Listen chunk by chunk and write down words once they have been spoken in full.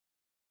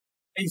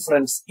Hey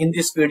friends, in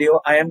this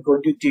video I am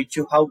going to teach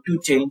you how to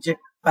change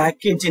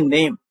package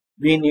name.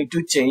 We need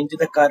to change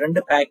the current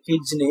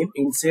package name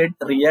inside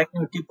React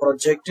Native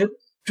project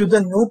to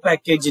the new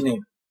package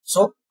name.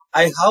 So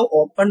I have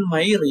opened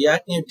my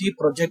React Native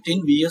project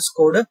in VS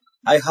Code.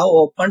 I have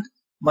opened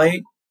my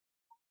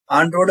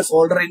Android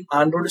folder in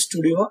Android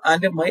Studio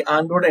and my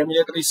Android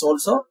emulator is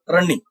also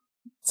running.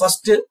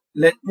 First,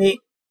 let me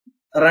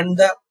run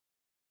the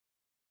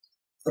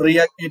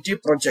React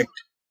Native project.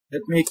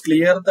 Let me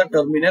clear the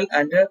terminal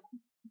and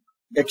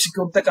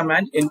execute the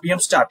command npm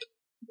start.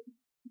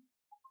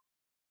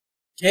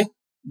 Okay,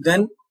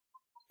 then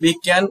we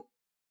can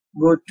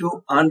go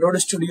to Android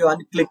Studio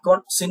and click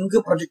on sync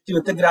project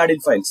with the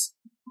Gradle files.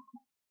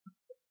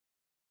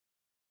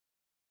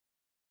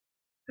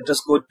 Let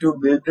us go to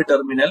build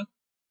terminal.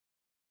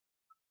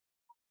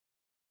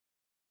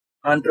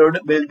 Android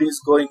build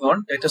is going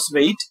on. Let us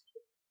wait.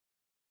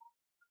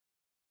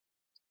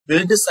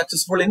 Build is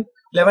successful in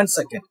 11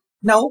 seconds.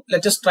 Now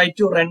let us try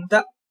to run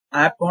the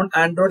app on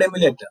Android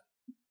emulator.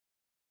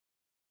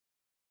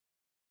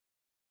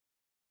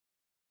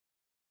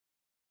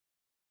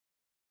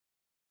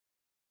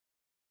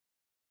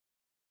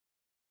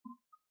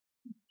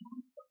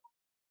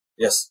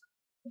 Yes,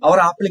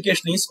 our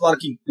application is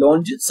working.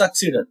 Launch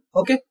succeeded.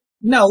 Okay.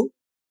 Now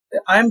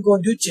I am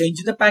going to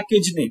change the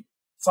package name.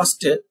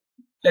 First,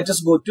 let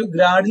us go to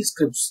Gradle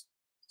scripts.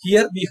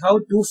 Here we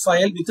have two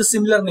files with a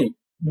similar name,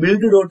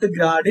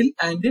 build.gradle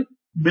and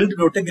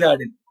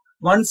build.gradle.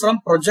 One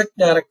from project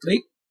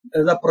directory,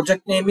 the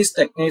project name is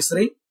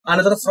TechNursery,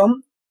 another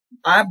from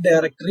app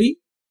directory.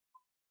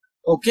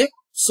 Okay,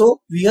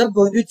 so we are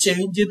going to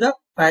change the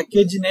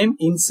package name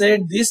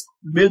inside this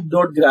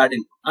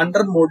build.gradle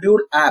under module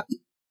app.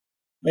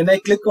 When I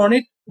click on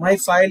it, my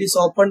file is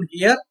opened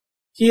here.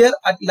 Here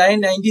at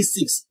line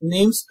 96,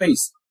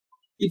 namespace,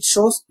 it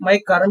shows my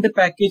current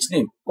package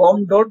name,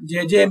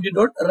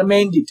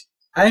 com.jjmd.remained it.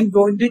 I am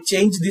going to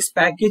change this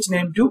package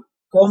name to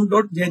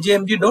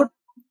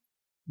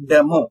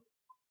com.jjmd.demo.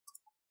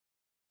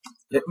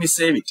 Let me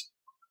save it.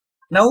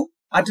 Now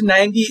at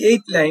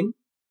 98 line,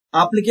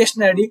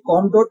 application ID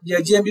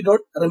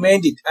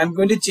com.jjmd.remained it. I am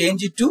going to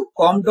change it to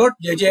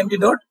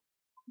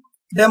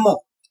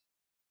com.jjmd.demo.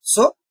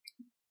 So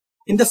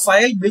in the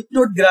file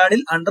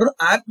build.gradle under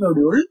app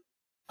module,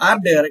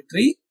 app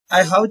directory,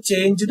 I have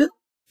changed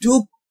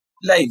two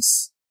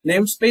lines,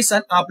 namespace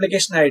and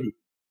application ID.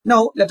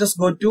 Now let us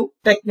go to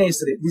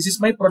TechNursery. This is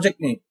my project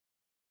name.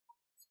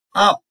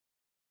 App,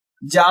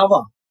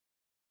 Java,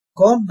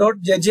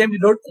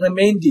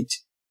 com.jjmd.remained it.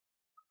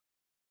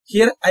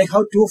 Here I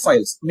have two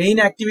files, main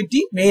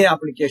activity, main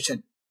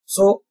application.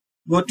 So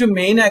go to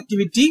main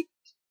activity,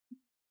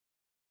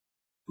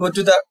 go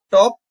to the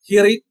top.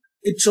 Here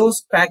it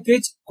shows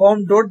package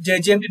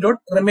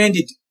com.jjmd.remained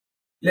it.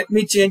 Let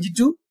me change it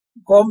to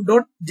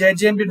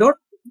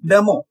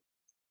com.jjmd.demo.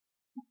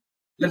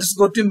 Let us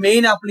go to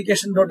main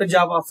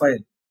application.java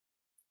file.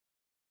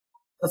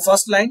 The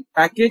first line,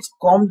 package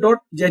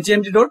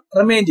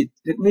com.jjmd.remained it.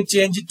 Let me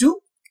change it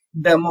to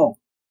demo.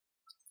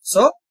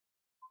 So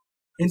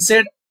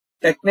inside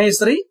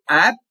TechNursery,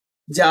 app,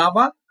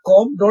 Java,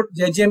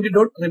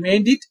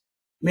 com.jjmd.remained it,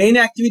 main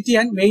activity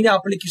and main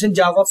application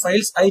Java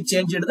files, I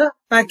changed the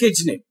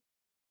package name.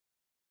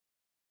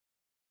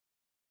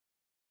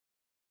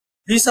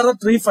 These are the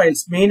three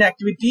files, main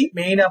activity,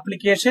 main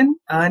application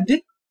and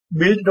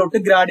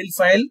build.gradle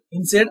file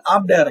inside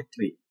app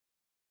directory.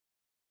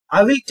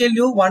 I will tell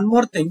you one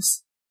more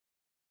things.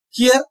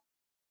 Here,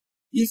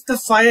 if the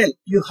file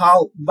you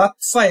have bug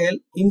file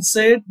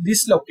inside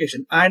this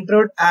location,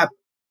 Android app,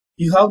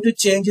 you have to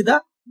change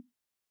the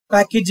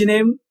package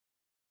name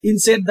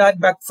inside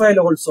that bug file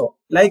also,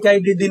 like I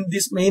did in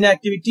this main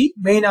activity,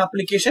 main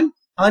application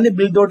and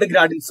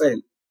build.gradle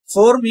file.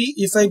 For me,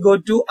 if I go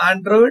to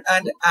Android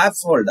and app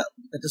folder,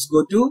 let us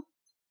go to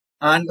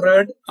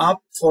Android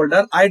app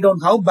folder, I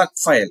don't have bug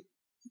file.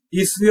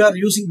 If you are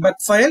using bug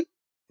file,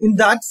 in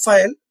that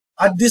file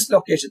at this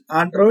location,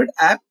 Android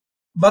app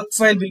bug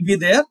file will be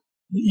there.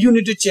 You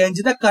need to change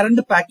the current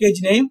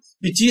package name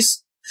which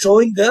is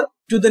showing there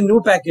to the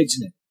new package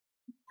name.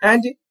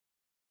 And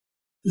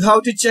you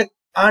have to check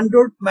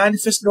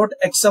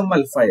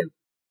AndroidManifest.xml file.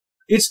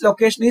 Its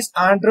location is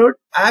Android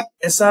app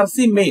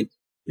src main.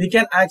 We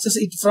can access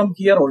it from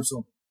here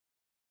also.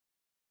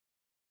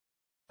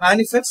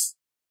 Manifest,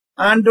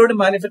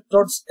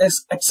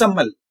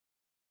 AndroidManifest.xml.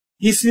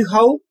 If you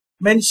have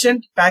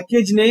mentioned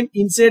package name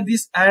inside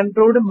this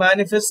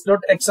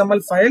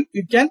AndroidManifest.xml file,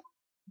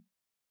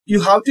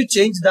 you have to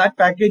change that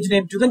package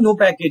name to the new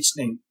package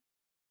name.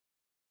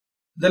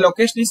 The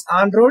location is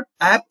Android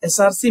app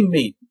src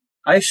main.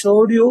 I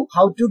showed you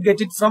how to get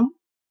it from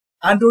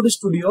Android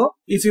Studio.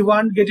 If you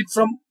want to get it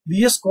from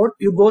VS Code,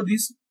 you go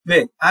this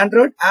way.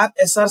 Android app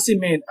src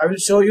main. I will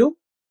show you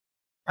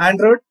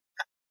Android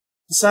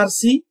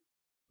src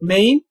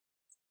main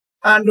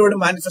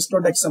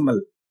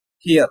AndroidManifest.xml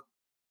here.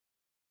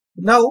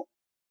 Now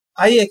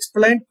I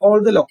explained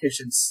all the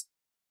locations.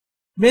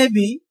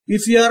 Maybe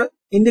if you are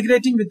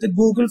integrating with the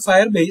Google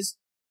Firebase,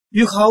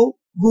 you have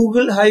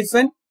Google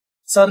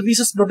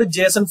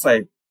services.json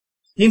file.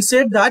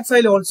 Inside that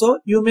file also,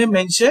 you may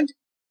mention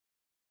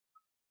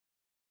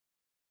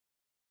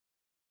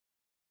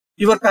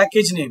your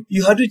package name.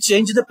 You have to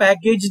change the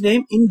package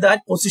name in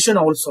that position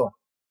also.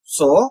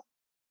 So,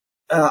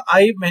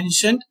 I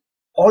mentioned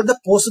all the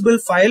possible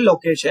file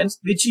locations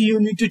which you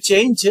need to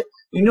change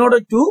in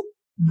order to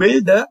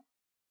build the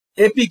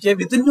APK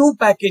with a new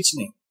package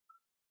name.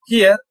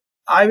 Here,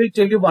 I will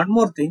tell you one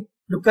more thing.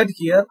 Look at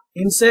here.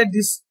 Inside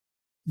this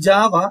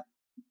Java,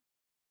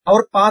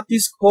 our path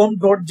is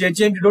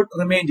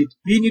home.jjmd.remained.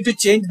 We need to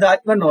change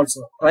that one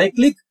also. Right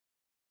click,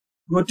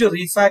 go to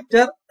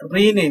refactor,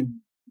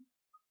 rename.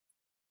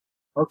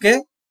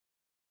 Okay.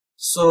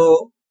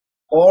 So,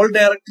 all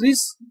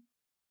directories,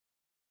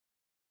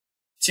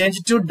 change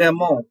it to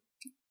demo.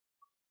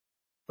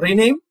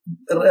 Rename,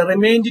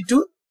 remained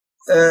to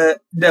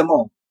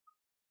demo.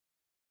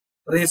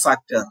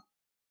 Refactor.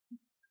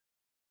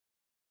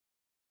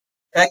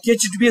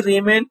 Package to be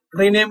renamed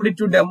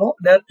to demo.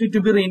 Directory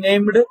to be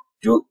renamed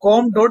to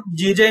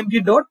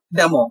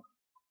com.gjmd.demo.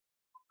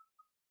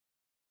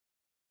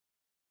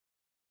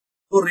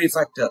 To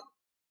refactor.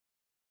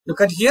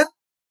 Look at here.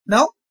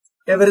 Now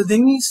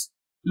everything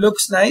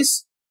looks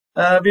nice.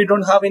 We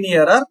don't have any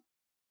error.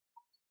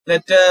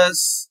 Let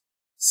us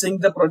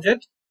sync the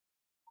project.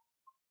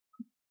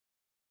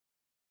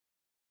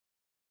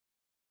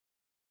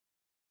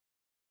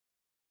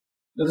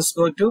 Let us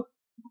go to,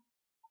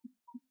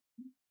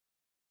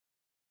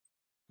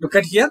 look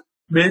at here,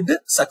 build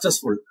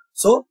successful.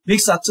 So we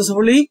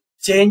successfully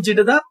changed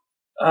the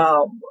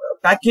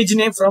package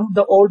name from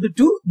the old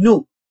to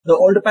new. The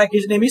old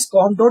package name is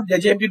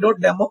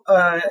com.jjmd.demo,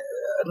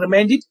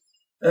 remained it.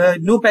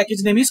 New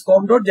package name is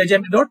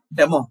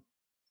com.jjmd.demo.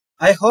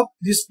 I hope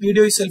this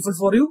video is helpful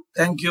for you.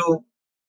 Thank you.